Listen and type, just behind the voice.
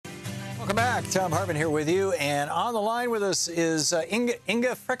Welcome back. Thom Hartmann here with you. And on the line with us is Inge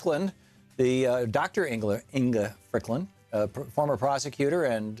Fryklund, the Dr. Inge Fryklund, former prosecutor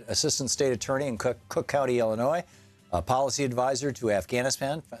and assistant state attorney in Cook County, Illinois, a policy advisor to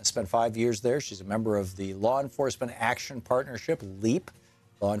Afghanistan, spent 5 years there. She's a member of the Law Enforcement Action Partnership, LEAP.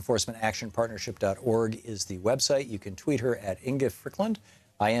 LawEnforcementActionPartnership.org is the website. You can tweet her at Inge Fryklund,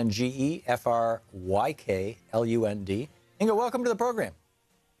 INGEFRYKLUND. Inge, welcome to the program.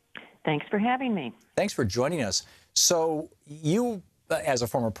 Thanks for having me. Thanks for joining us. So you, as a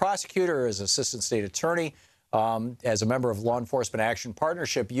former prosecutor, as assistant state attorney, as a member of Law Enforcement Action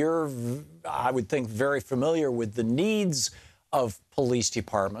Partnership, you're, I would think, very familiar with the needs of police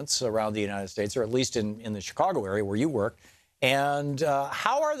departments around the United States, or at least in the Chicago area where you work. And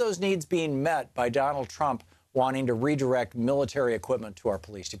how are those needs being met by Donald Trump wanting to redirect military equipment to our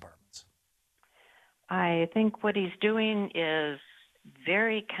police departments? I think what he's doing is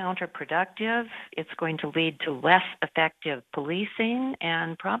very counterproductive. It's going to lead to less effective policing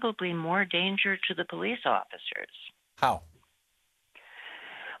and probably more danger to the police officers. How?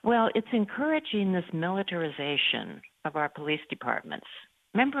 Well, it's encouraging this militarization of our police departments.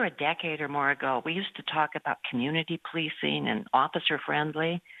 Remember a decade or more ago, we used to talk about community policing and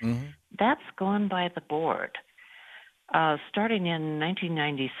officer-friendly. Mm-hmm. That's gone by the board. Starting in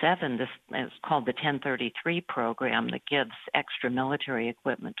 1997, this is called the 1033 program that gives extra military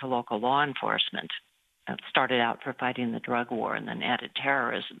equipment to local law enforcement. It started out for fighting the drug war and then added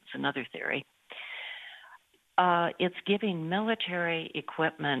terrorism. It's another theory. It's giving military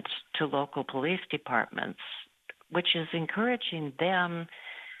equipment to local police departments, which is encouraging them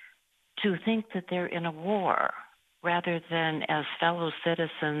to think that they're in a war rather than as fellow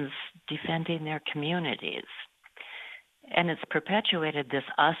citizens defending their communities. And it's perpetuated this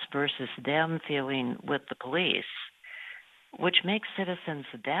us versus them feeling with the police, which makes citizens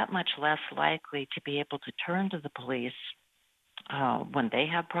that much less likely to be able to turn to the police when they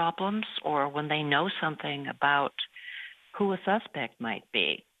have problems or when they know something about who a suspect might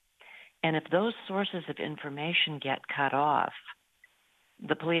be. And if those sources of information get cut off,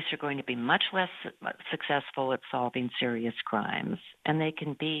 the police are going to be much less successful at solving serious crimes, and they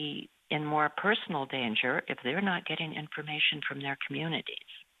can be in more personal danger if they're not getting information from their communities.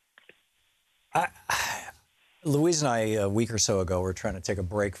 Louise and I, a week or so ago, were trying to take a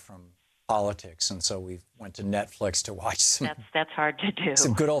break from politics, and so we went to Netflix to watch some... That's hard to do.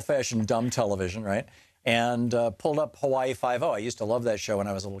 Some good old-fashioned dumb television, right? And pulled up Hawaii Five-0. I used to love that show when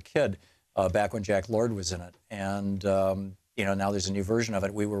I was a little kid, back when Jack Lord was in it. And, you know, now there's a new version of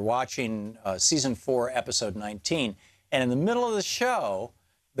it. We were watching Season 4, Episode 19, and in the middle of the show,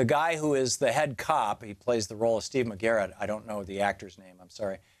 the guy who is the head cop, he plays the role of Steve McGarrett. I don't know the actor's name, I'm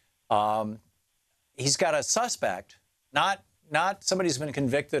sorry. He's got a suspect, not somebody who's been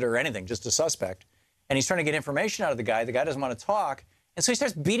convicted or anything, just a suspect. And he's trying to get information out of the guy. The guy doesn't want to talk. And so he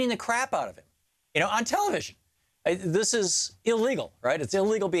starts beating the crap out of him, you know, on television. This is illegal, right? It's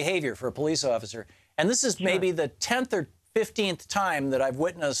illegal behavior for a police officer. And this is maybe the 10th or 15th time that I've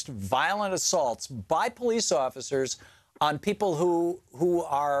witnessed violent assaults by police officers on people who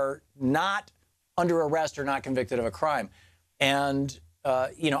are not under arrest or not convicted of a crime. And,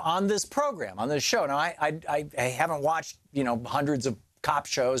 you know, on this program, on this show, now I haven't watched, you know, hundreds of cop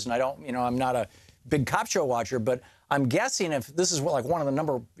shows, and I don't, you know, I'm not a big cop show watcher, but I'm guessing if this is like one of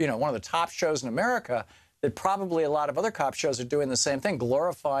the top shows in America, that probably a lot of other cop shows are doing the same thing,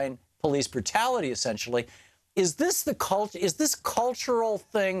 glorifying police brutality, essentially. Is this cultural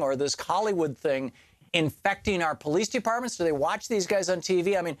thing or this Hollywood thing infecting our police departments? Do they watch these guys on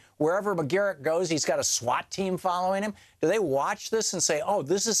TV? I mean, wherever McGarrett goes, he's got a SWAT team following him. Do they watch this and say, oh,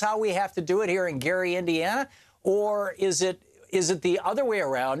 this is how we have to do it here in Gary, Indiana? Or is it the other way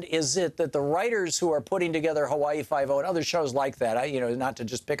around? Is it that the writers who are putting together Hawaii Five-0 and other shows like that, you know, not to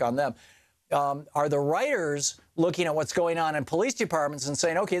just pick on them, are the writers looking at what's going on in police departments and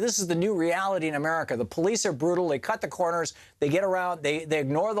saying, okay, this is the new reality in America. The police are brutal. They cut the corners. They get around. They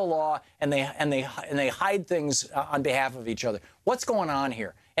ignore the law, and they hide things on behalf of each other. What's going on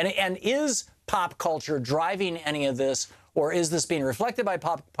here? And is pop culture driving any of this, or is this being reflected by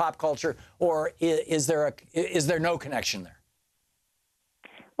pop culture, or is there no connection there?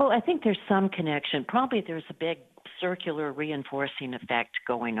 Well, I think there's some connection. Probably there's a big circular reinforcing effect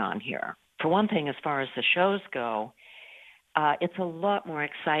going on here. For one thing, as far as the shows go, it's a lot more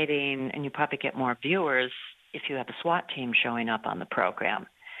exciting, and you probably get more viewers if you have a SWAT team showing up on the program.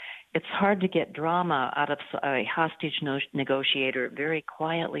 It's hard to get drama out of a hostage negotiator very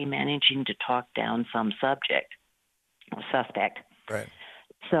quietly managing to talk down some suspect. Right.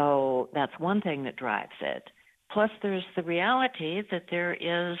 So that's one thing that drives it. Plus, there's the reality that there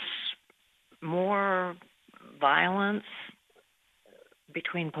is more violence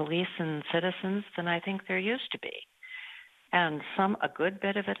between police and citizens than I think there used to be. And a good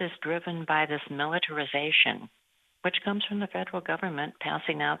bit of it is driven by this militarization, which comes from the federal government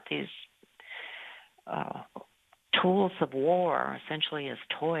passing out these tools of war, essentially as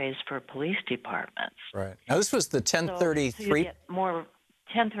toys for police departments. Right. Now, this was the 1033. So you get more.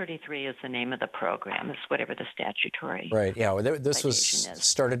 1033 is the name of the program. It's whatever the statutory. Right. Yeah. Well, this was is.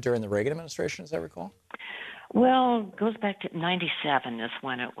 started during the Reagan administration, as I recall. Well, it goes back to 97 is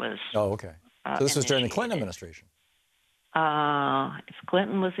when it was. Oh, okay. So this was during the Clinton administration. If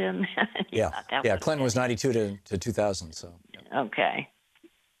Clinton was in. yeah. Clinton was 92 to 2000. So. Yeah. Okay.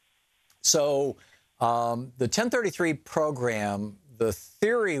 So the 1033 program, the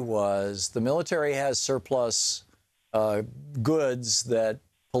theory was the military has surplus goods that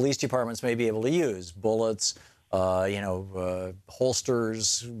police departments may be able to use, bullets,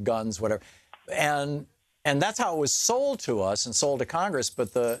 holsters, guns, whatever, and that's how it was sold to us and sold to Congress.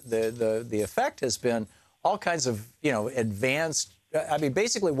 But the effect has been all kinds of advanced,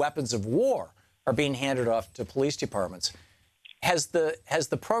 basically weapons of war are being handed off to police departments. Has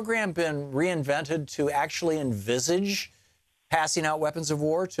the program been reinvented to actually envisage passing out weapons of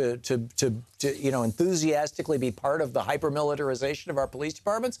war, to enthusiastically be part of the hyper-militarization of our police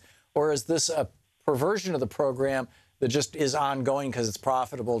departments? Or is this a perversion of the program that just is ongoing because it's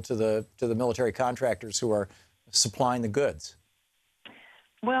profitable to the military contractors who are supplying the goods?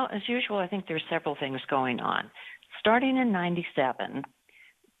 Well, as usual, I think there's several things going on. Starting in 97,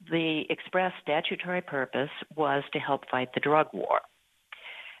 the express statutory purpose was to help fight the drug war.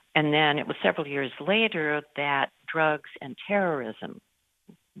 And then it was several years later that drugs and terrorism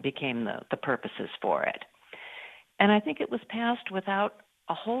became the purposes for it. And I think it was passed without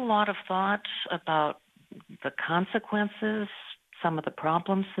a whole lot of thought about the consequences, some of the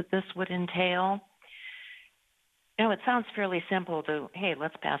problems that this would entail. It sounds fairly simple to, hey,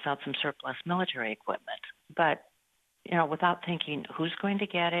 let's pass out some surplus military equipment. But, without thinking who's going to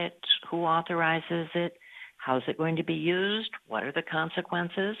get it, who authorizes it, how's it going to be used, what are the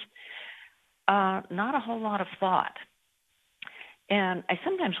consequences, not a whole lot of thought. And I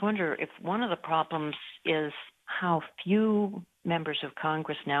sometimes wonder if one of the problems is how few members of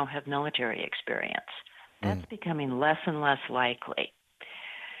Congress now have military experience. That's becoming less and less likely.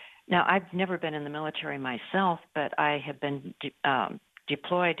 Now, I've never been in the military myself, but I have been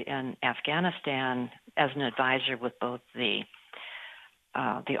deployed in Afghanistan as an advisor with both the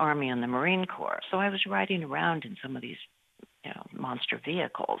Army and the Marine Corps. So I was riding around in some of these monster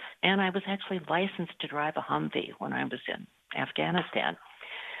vehicles. And I was actually licensed to drive a Humvee when I was in Afghanistan.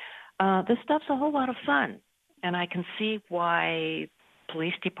 This stuff's a whole lot of fun. And I can see why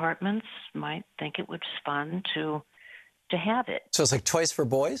police departments might think it was fun to have it. So it's like toys for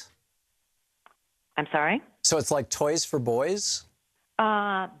boys? I'm sorry? So it's like toys for boys?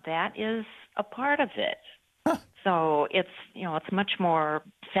 That is a part of it. Huh. So it's much more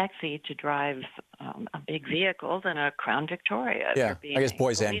sexy to drive a big vehicle than a Crown Victoria. Yeah, I guess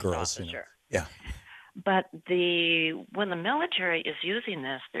boys and girls. Yeah. But when the military is using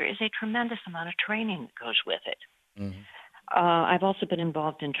this, there is a tremendous amount of training that goes with it. Mm-hmm. I've also been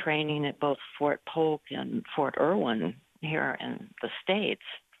involved in training at both Fort Polk and Fort Irwin here in the States.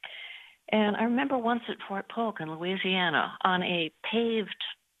 And I remember once at Fort Polk in Louisiana, on a paved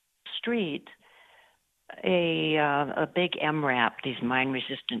street, a big MRAP, these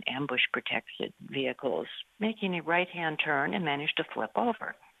mine-resistant ambush-protected vehicles, making a right-hand turn and managed to flip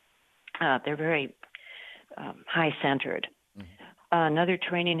over. They're very high-centered. Mm-hmm. Another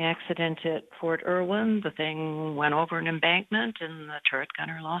training accident at Fort Irwin, the thing went over an embankment and the turret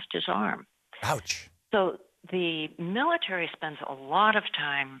gunner lost his arm. Ouch. So the military spends a lot of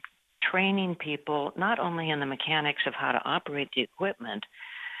time training people, not only in the mechanics of how to operate the equipment,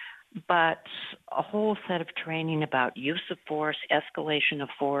 but a whole set of training about use of force, escalation of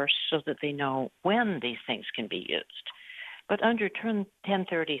force, so that they know when these things can be used. But under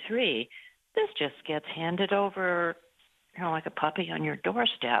 1033, this just gets handed over, like a puppy on your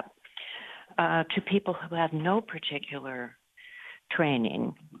doorstep, to people who have no particular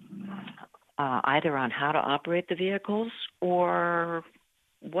training, either on how to operate the vehicles or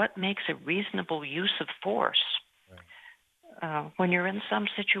what makes a reasonable use of force when you're in some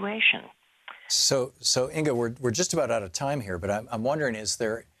situation. So Inge, we're just about out of time here, but I'm wondering, is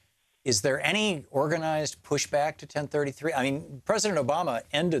there any organized pushback to 1033? I mean, President Obama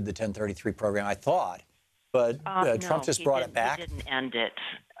ended the 1033 program, I thought, but Trump just brought it back. He didn't end it.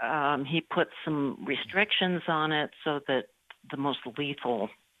 He put some restrictions on it so that the most lethal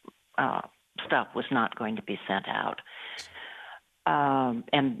stuff was not going to be sent out.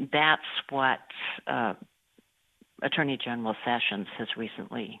 And that's what Attorney General Sessions has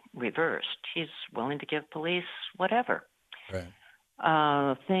recently reversed. He's willing to give police whatever.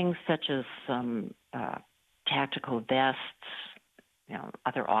 Right. Things such as tactical vests,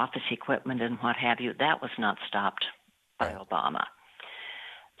 other office equipment and what have you, that was not stopped by Obama.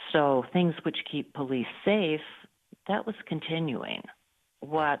 So things which keep police safe, that was continuing.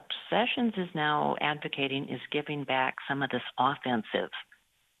 What Sessions is now advocating is giving back some of this offensive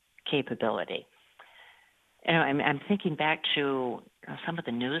capability. I'm thinking back to some of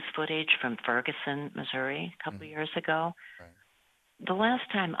the news footage from Ferguson, Missouri, a couple of years ago. Right. The last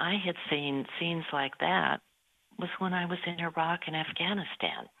time I had seen scenes like that was when I was in Iraq and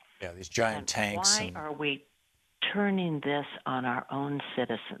Afghanistan. Yeah, these giant tanks. Why are we turning this on our own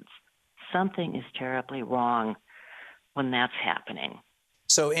citizens? Something is terribly wrong when that's happening.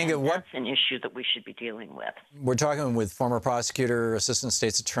 So, Inge, that's an issue that we should be dealing with. We're talking with former prosecutor, assistant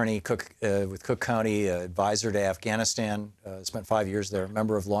state's attorney with Cook County, advisor to Afghanistan, spent 5 years there,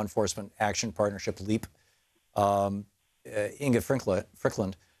 member of Law Enforcement Action Partnership, LEAP, Inge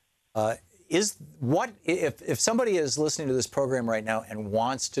Fryklund. If somebody is listening to this program right now and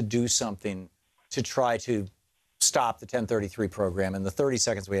wants to do something to try to stop the 1033 program in the 30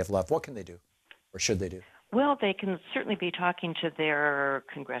 seconds we have left, what can they do, or should they do? Well, they can certainly be talking to their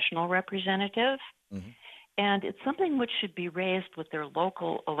congressional representative, and it's something which should be raised with their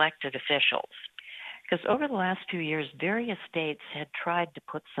local elected officials. Because over the last few years, various states had tried to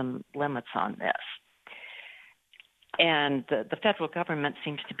put some limits on this. And the federal government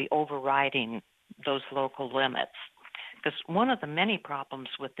seems to be overriding those local limits. Because one of the many problems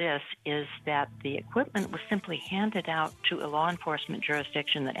with this is that the equipment was simply handed out to a law enforcement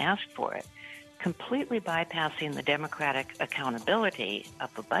jurisdiction that asked for it, completely bypassing the democratic accountability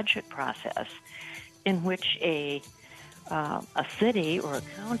of the budget process, in which a city or a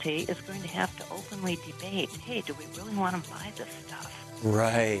county is going to have to openly debate, hey, do we really want to buy this stuff?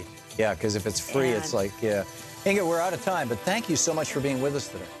 Right. Yeah, because if it's free, it's like, yeah. Inge, we're out of time, but thank you so much for being with us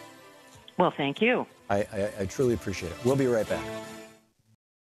today. Well, thank you. I truly appreciate it. We'll be right back.